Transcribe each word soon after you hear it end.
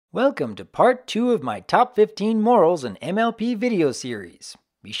Welcome to part 2 of my Top 15 Morals in MLP video series.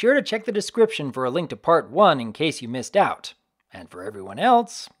 Be sure to check the description for a link to part 1 in case you missed out. And for everyone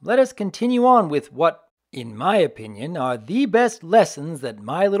else, let us continue on with what, in my opinion, are the best lessons that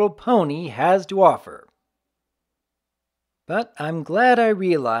My Little Pony has to offer. But I'm glad I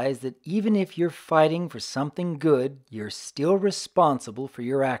realized that even if you're fighting for something good, you're still responsible for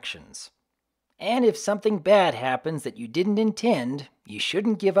your actions. And if something bad happens that you didn't intend, you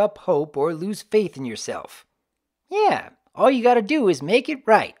shouldn't give up hope or lose faith in yourself. Yeah, all you gotta do is make it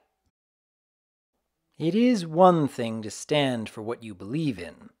right. It is one thing to stand for what you believe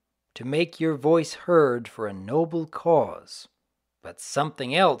in, to make your voice heard for a noble cause, but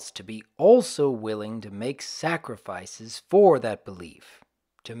something else to be also willing to make sacrifices for that belief,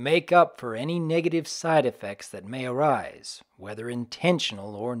 to make up for any negative side effects that may arise, whether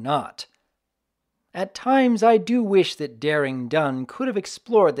intentional or not. At times I do wish that Daring Dunn could have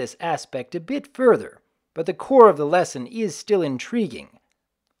explored this aspect a bit further, but the core of the lesson is still intriguing.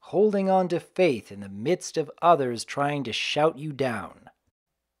 Holding on to faith in the midst of others trying to shout you down.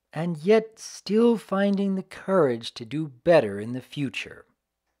 And yet still finding the courage to do better in the future.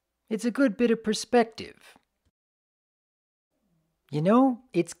 It's a good bit of perspective. You know,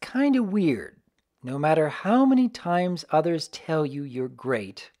 it's kinda weird. No matter how many times others tell you you're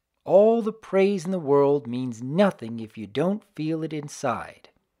great, all the praise in the world means nothing if you don't feel it inside.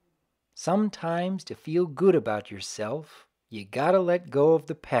 Sometimes to feel good about yourself, you gotta let go of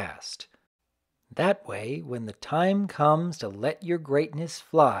the past. That way, when the time comes to let your greatness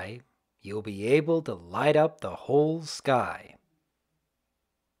fly, you'll be able to light up the whole sky.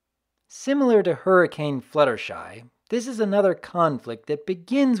 Similar to Hurricane Fluttershy, this is another conflict that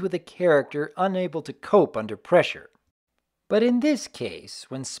begins with a character unable to cope under pressure. But in this case,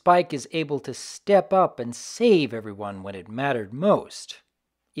 when Spike is able to step up and save everyone when it mattered most,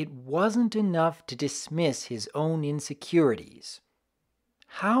 it wasn't enough to dismiss his own insecurities.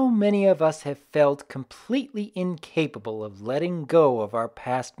 How many of us have felt completely incapable of letting go of our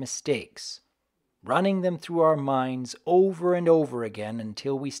past mistakes, running them through our minds over and over again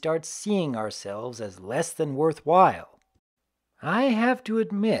until we start seeing ourselves as less than worthwhile? I have to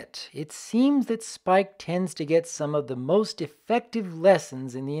admit, it seems that Spike tends to get some of the most effective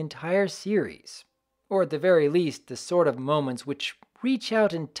lessons in the entire series, or at the very least the sort of moments which reach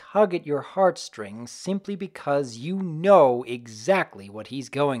out and tug at your heartstrings simply because you know exactly what he's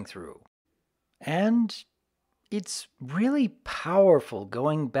going through. And it's really powerful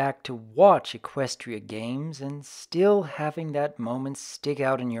going back to watch Equestria games and still having that moment stick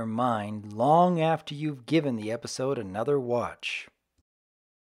out in your mind long after you've given the episode another watch.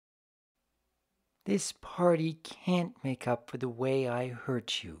 This party can't make up for the way I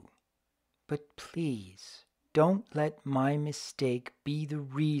hurt you, but please don't let my mistake be the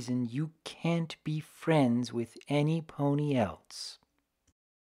reason you can't be friends with any pony else.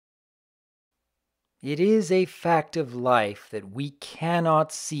 It is a fact of life that we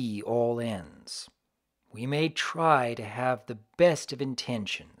cannot see all ends. We may try to have the best of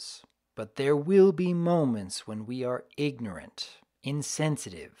intentions, but there will be moments when we are ignorant,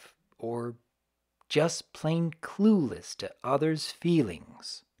 insensitive, or just plain clueless to others'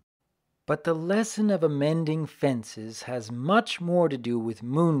 feelings. But the lesson of amending fences has much more to do with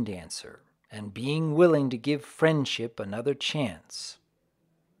Moondancer and being willing to give friendship another chance.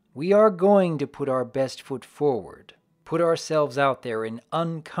 We are going to put our best foot forward, put ourselves out there in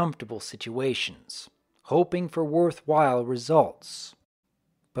uncomfortable situations, hoping for worthwhile results.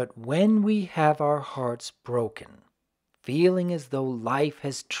 But when we have our hearts broken, feeling as though life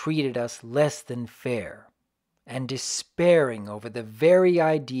has treated us less than fair, and despairing over the very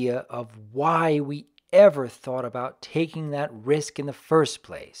idea of why we ever thought about taking that risk in the first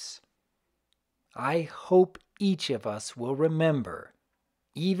place, I hope each of us will remember,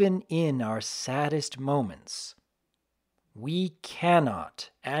 even in our saddest moments, we cannot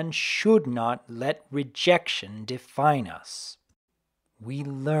and should not let rejection define us. We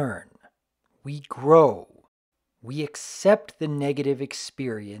learn, we grow, we accept the negative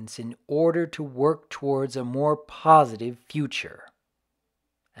experience in order to work towards a more positive future.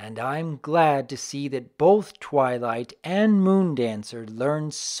 And I'm glad to see that both Twilight and Moondancer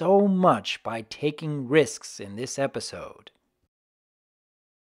learned so much by taking risks in this episode.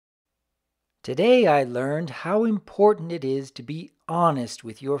 Today I learned how important it is to be honest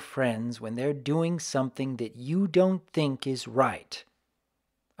with your friends when they're doing something that you don't think is right.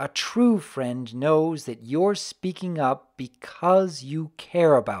 A true friend knows that you're speaking up because you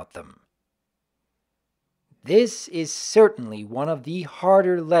care about them. This is certainly one of the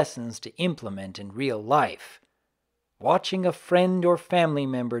harder lessons to implement in real life. watching a friend or family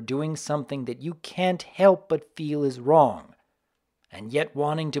member doing something that you can't help but feel is wrong, and yet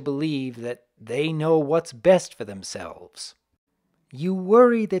wanting to believe that they know what's best for themselves. You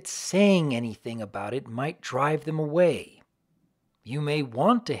worry that saying anything about it might drive them away. You may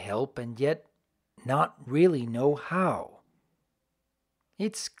want to help and yet not really know how.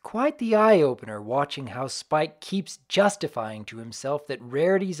 It's quite the eye-opener watching how Spike keeps justifying to himself that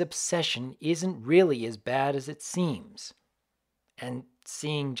Rarity's obsession isn't really as bad as it seems, and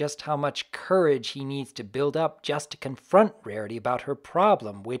seeing just how much courage he needs to build up just to confront Rarity about her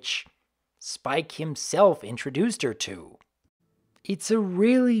problem, which Spike himself introduced her to. It's a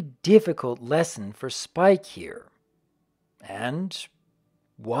really difficult lesson for Spike here, and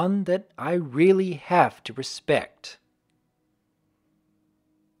one that I really have to respect.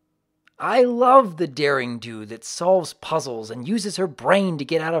 I love the daring do that solves puzzles and uses her brain to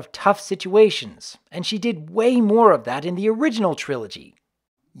get out of tough situations, and she did way more of that in the original trilogy.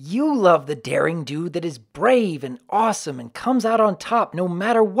 You love the daring do that is brave and awesome and comes out on top no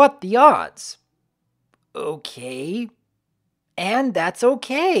matter what the odds. Okay. And that's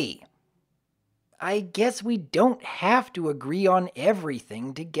okay. I guess we don't have to agree on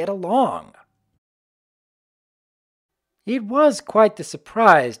everything to get along. It was quite the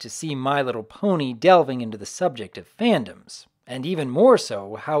surprise to see My Little Pony delving into the subject of fandoms, and even more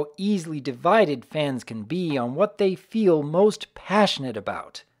so how easily divided fans can be on what they feel most passionate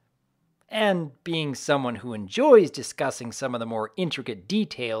about. And being someone who enjoys discussing some of the more intricate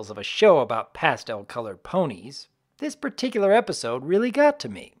details of a show about pastel-colored ponies, this particular episode really got to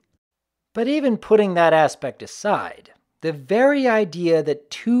me. But even putting that aspect aside, the very idea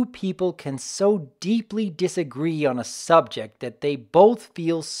that two people can so deeply disagree on a subject that they both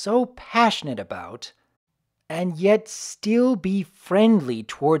feel so passionate about, and yet still be friendly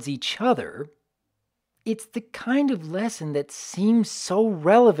towards each other, it's the kind of lesson that seems so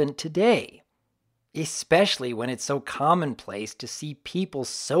relevant today, especially when it's so commonplace to see people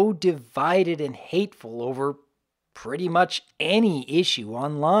so divided and hateful over pretty much any issue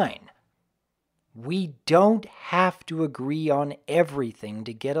online. We don't have to agree on everything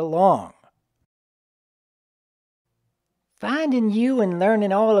to get along. Finding you and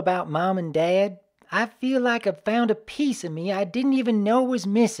learning all about Mom and Dad, I feel like I've found a piece of me I didn't even know was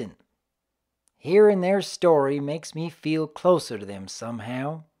missing. Hearing their story makes me feel closer to them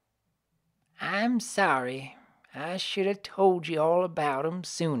somehow. I'm sorry. I should have told you all about 'em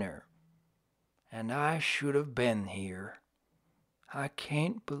sooner. And I should have been here. I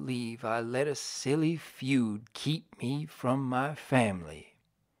can't believe I let a silly feud keep me from my family.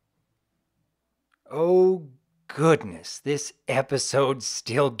 Oh goodness, this episode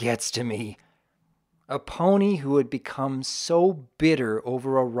still gets to me. A pony who had become so bitter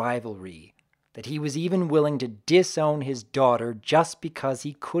over a rivalry that he was even willing to disown his daughter just because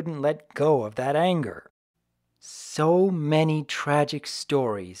he couldn't let go of that anger. So many tragic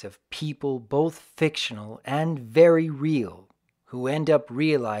stories of people both fictional and very real who end up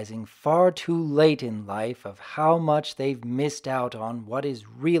realizing far too late in life of how much they've missed out on what is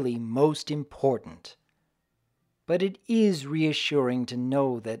really most important. But it is reassuring to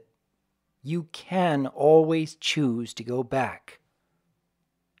know that you can always choose to go back.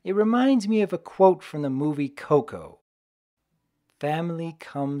 It reminds me of a quote from the movie Coco. Family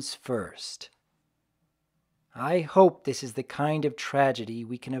comes first. I hope this is the kind of tragedy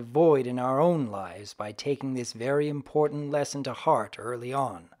we can avoid in our own lives by taking this very important lesson to heart early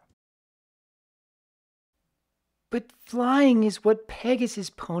on. But flying is what Pegasus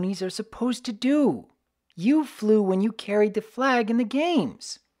ponies are supposed to do. You flew when you carried the flag in the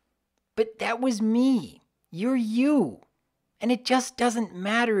games. But that was me. You're you. And it just doesn't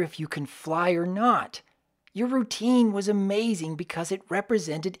matter if you can fly or not. Your routine was amazing because it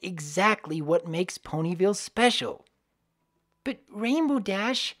represented exactly what makes Ponyville special. But Rainbow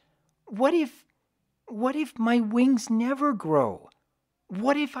Dash, what if my wings never grow?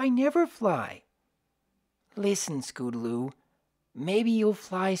 What if I never fly? Listen, Scootaloo, maybe you'll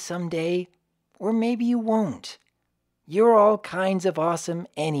fly someday, or maybe you won't. You're all kinds of awesome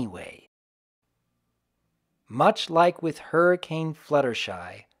anyway. Much like with Hurricane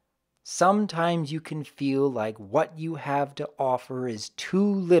Fluttershy, sometimes you can feel like what you have to offer is too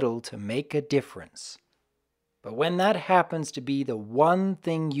little to make a difference. But when that happens to be the one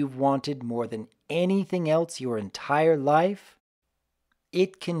thing you've wanted more than anything else your entire life,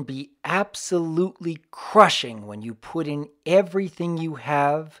 it can be absolutely crushing when you put in everything you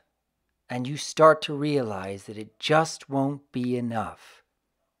have and you start to realize that it just won't be enough.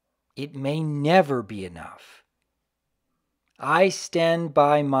 It may never be enough. I stand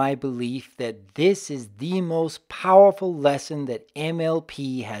by my belief that this is the most powerful lesson that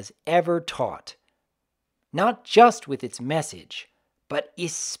MLP has ever taught. Not just with its message, but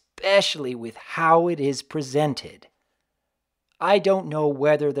especially with how it is presented. I don't know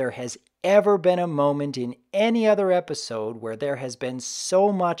whether there has ever been a moment in any other episode where there has been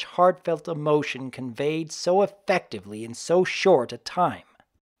so much heartfelt emotion conveyed so effectively in so short a time.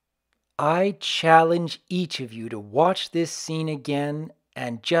 I challenge each of you to watch this scene again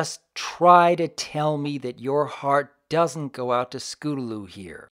and just try to tell me that your heart doesn't go out to Scootaloo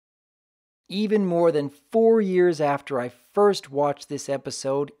here. Even more than 4 years after I first watched this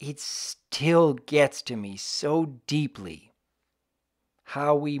episode, it still gets to me so deeply.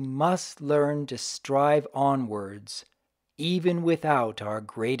 How we must learn to strive onwards, even without our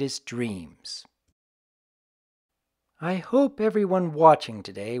greatest dreams. I hope everyone watching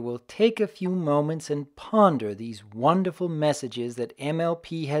today will take a few moments and ponder these wonderful messages that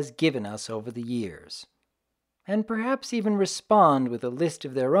MLP has given us over the years, and perhaps even respond with a list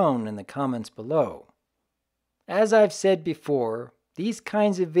of their own in the comments below. As I've said before, these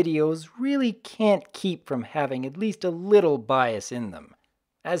kinds of videos really can't keep from having at least a little bias in them,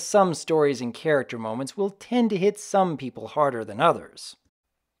 as some stories and character moments will tend to hit some people harder than others.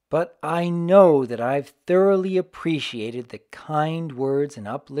 But I know that I've thoroughly appreciated the kind words and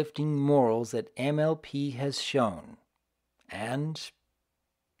uplifting morals that MLP has shown, and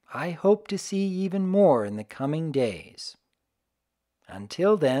I hope to see even more in the coming days.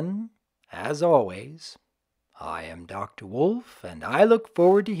 Until then, as always, I am Dr. Wolf, and I look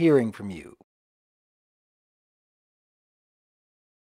forward to hearing from you.